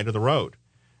the side of the road.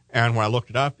 And when I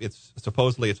looked it up, it's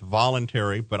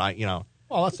voluntary, but Well,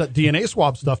 that's that DNA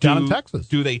swab stuff down in Texas.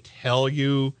 Do they tell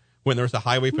you when there's a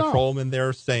highway patrolman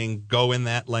there saying go in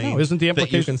that lane? No, isn't the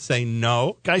implication that you can say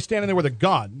no? Guy standing there with a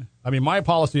gun. I mean, my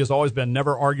policy has always been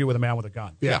never argue with a man with a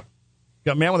gun. Yeah.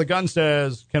 A man with a gun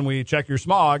says, "Can we check your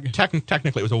smog?"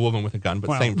 Technically, it was a woman with a gun,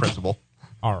 but same principle.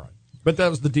 All right. But that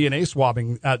was the DNA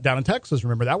swabbing down in Texas.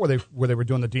 Remember that, where they were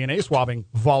doing the DNA swabbing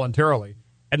voluntarily,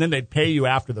 and then they'd pay you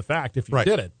after the fact if you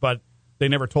did it, but they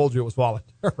never told you it was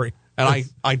voluntary. And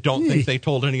I don't think they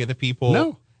told any of the people.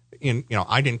 No.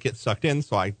 I didn't get sucked in,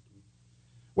 so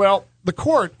Well, the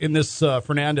court in this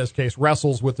Fernandez case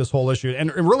wrestles with this whole issue,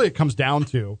 and really it comes down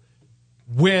to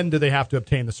when do they have to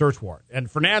obtain the search warrant. And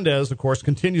Fernandez, of course,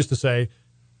 continues to say,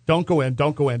 don't go in,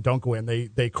 don't go in, don't go in.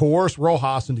 They coerce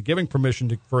Rojas into giving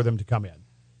permission for them to come in.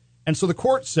 And so the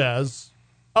court says,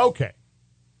 okay,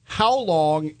 how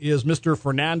long is Mr.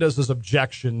 Fernandez's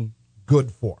objection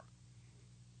good for?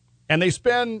 And they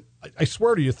spend, I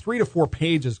swear to you, 3 to 4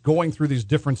 pages going through these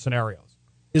different scenarios.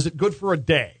 Is it good for a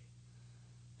day?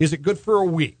 Is it good for a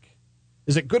week?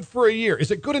 Is it good for a year?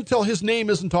 Is it good until his name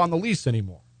isn't on the lease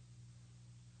anymore?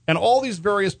 And all these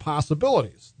various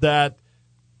possibilities that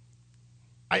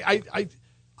the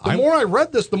more I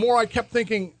read this, the more I kept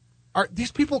thinking,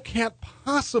 these people can't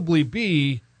possibly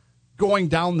be going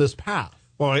down this path.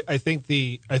 Well, I think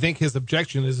his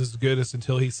objection is as good as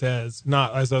until he says,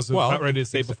 not as I was about ready to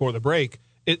say before the break,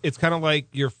 it's kind of like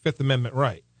your Fifth Amendment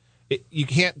right. You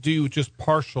can't do just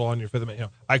partial on your Fifth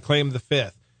Amendment. I claim the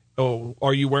Fifth. Oh,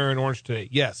 are you wearing orange today?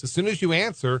 Yes. As soon as you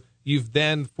answer, you've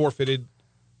then forfeited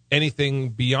anything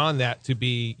beyond that to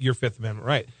be your Fifth Amendment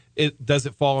right. Does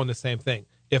it fall in the same thing?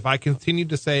 If I continue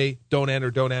to say, don't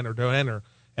enter, don't enter, don't enter,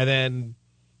 and then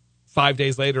 5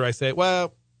 days later I say,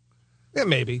 well, yeah,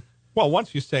 maybe. Well,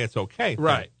 once you say it's okay,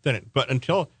 right? But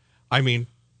until, I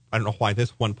don't know why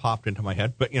this one popped into my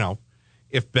head, but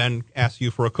if Ben asks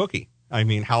you for a cookie,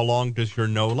 how long does your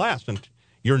no last? And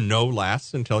your no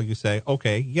lasts until you say,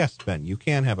 okay, yes, Ben, you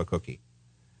can have a cookie.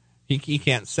 He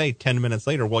can't say 10 minutes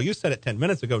later, well, you said it 10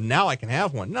 minutes ago, now I can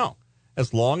have one. No,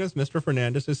 as long as Mr.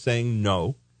 Fernandez is saying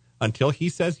no, until he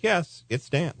says yes, it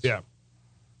stands. Yeah.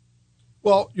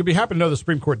 Well, you'll be happy to know the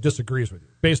Supreme Court disagrees with you.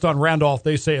 Based on Randolph,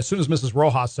 they say as soon as Mrs.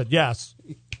 Rojas said yes,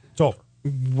 it's over.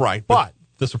 Right, but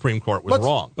the Supreme Court was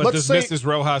wrong. But does Mrs.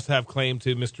 Rojas have claim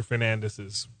to Mr.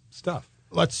 Fernandez's stuff?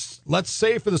 Let's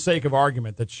say for the sake of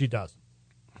argument that she doesn't.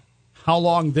 How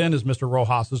long then is Mr.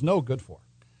 Rojas's no good for?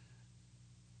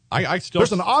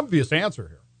 There's an obvious answer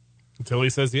here. Until he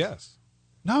says yes.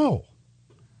 No.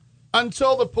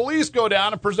 Until the police go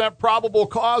down and present probable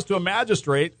cause to a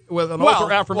magistrate with an oath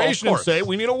or affirmation and say,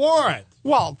 we need a warrant.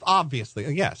 Well,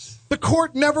 obviously, yes. The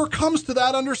court never comes to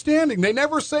that understanding. They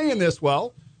never say in this,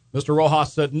 well, Mr.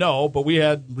 Rojas said no, but we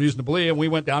had reason to believe, and we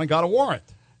went down and got a warrant.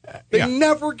 They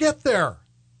never get there.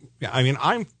 Yeah, I mean,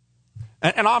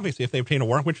 and obviously, if they obtain a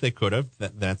warrant, which they could have,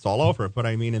 that's all over. But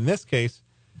I mean, in this case,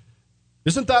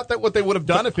 isn't that what they would have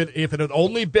done if it had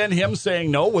only been him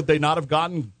saying no? Would they not have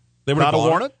got a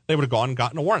warrant? They would have gone and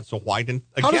gotten a warrant. So why didn't?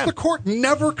 Again, how does the court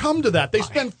never come to that? They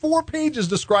spend 4 pages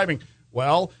describing.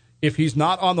 Well, if he's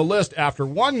not on the list after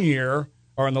 1 year,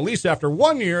 or on the lease after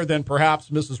 1 year, then perhaps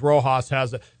Mrs. Rojas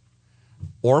has it.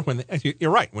 Or when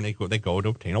you're right, when they go to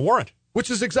obtain a warrant,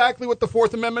 which is exactly what the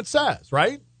Fourth Amendment says,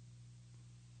 right?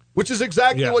 Which is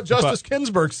exactly what Justice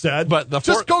Ginsburg said. But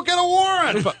just go get a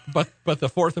warrant. But the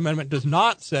Fourth Amendment does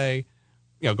not say,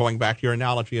 going back to your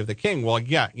analogy of the king. Well,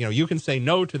 you can say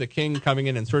no to the king coming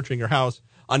in and searching your house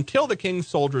until the king's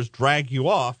soldiers drag you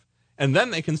off, and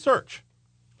then they can search.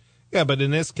 Yeah, but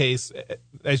in this case,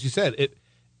 as you said,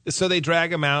 so they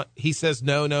drag him out. He says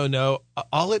no.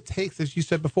 All it takes, as you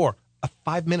said before, a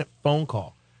 5-minute phone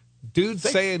call. Dude's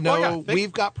saying no.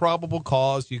 We've got probable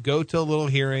cause. You go to a little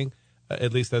hearing.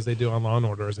 At least as they do on Law and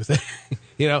Order, as I say.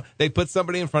 They put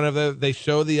somebody in front of them. They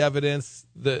show the evidence.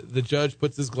 The judge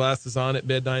puts his glasses on at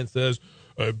midnight and says,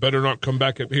 I better not come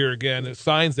back up here again. It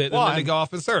signs it, and then they go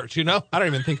off and search, I don't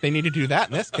even think they need to do that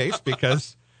in this case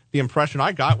because the impression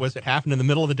I got was it happened in the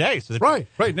middle of the day. So right.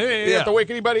 They didn't have to wake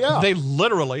anybody up. They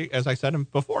literally, as I said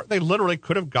before,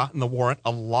 could have gotten the warrant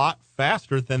a lot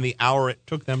faster than the hour it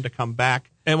took them to come back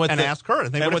and ask her.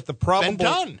 And with the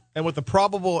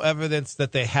probable evidence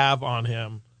that they have on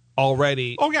him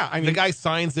already. Oh yeah, I mean, the guy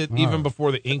signs it even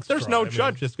before the ink's There's no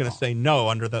judge that's going to say no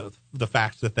under the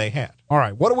facts that they had. All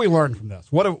right, what do we learn from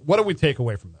this? What do we take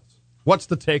away from this? What's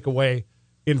the takeaway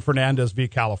in Fernandez v.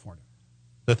 California?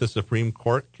 That the Supreme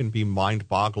Court can be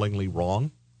mind-bogglingly wrong.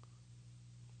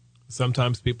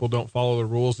 Sometimes people don't follow the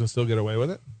rules and still get away with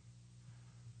it.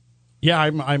 Yeah,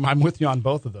 I'm with you on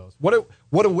both of those.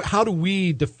 How do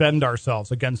we defend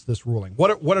ourselves against this ruling?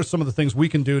 What are some of the things we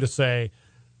can do to say,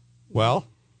 well,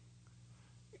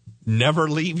 never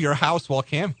leave your house while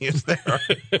Cammie is there?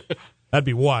 That'd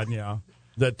be one,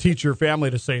 that teach your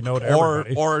family to say no to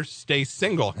everybody. Or stay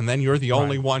single, and then you're the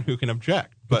only one who can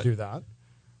object. But do that.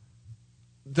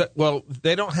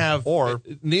 They don't have, or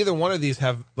neither one of these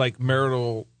have like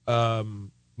marital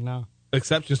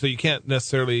exceptions, so you can't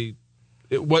necessarily.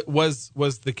 What was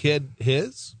the kid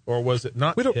his, or was it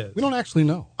not his? We don't actually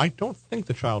know. I don't think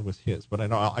the child was his, but I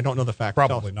don't know the fact.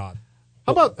 Probably not.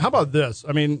 How about this?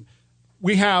 I mean,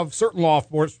 we have certain law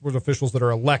enforcement officials that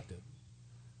are elected.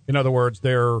 In other words,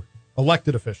 they're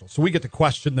elected officials, so we get to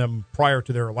question them prior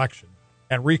to their election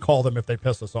and recall them if they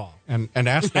piss us off, and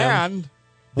ask them.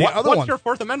 What's your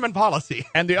Fourth Amendment policy?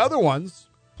 And the other ones,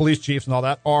 police chiefs and all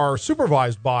that, are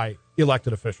supervised by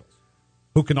elected officials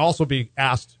who can also be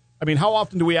asked. I mean, how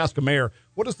often do we ask a mayor,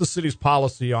 what is the city's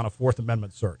policy on a Fourth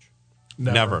Amendment search?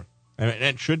 Never. I mean,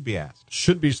 it should be asked.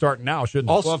 Should be starting now, shouldn't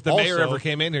it? Well, if the mayor ever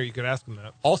came in here, you could ask him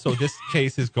that. Also, this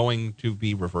case is going to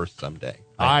be reversed someday.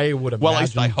 I would imagine. Well, at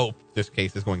least I hope this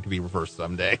case is going to be reversed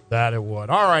someday. That it would.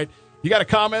 All right. You got a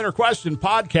comment or question,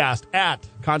 podcast at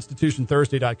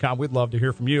ConstitutionThursday.com. We'd love to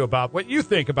hear from you about what you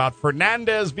think about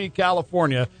Fernandez v.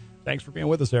 California. Thanks for being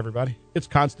with us, everybody. It's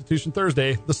Constitution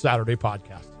Thursday, the Saturday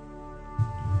podcast.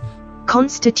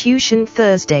 Constitution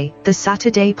Thursday, the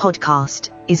Saturday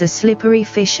podcast, is a Slippery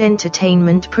Fish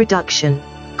Entertainment production.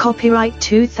 Copyright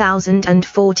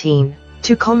 2014.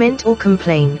 To comment or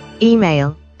complain,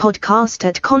 email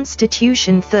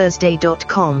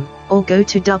podcast@constitutionthursday.com or go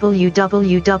to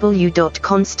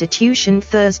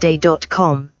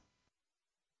www.constitutionthursday.com.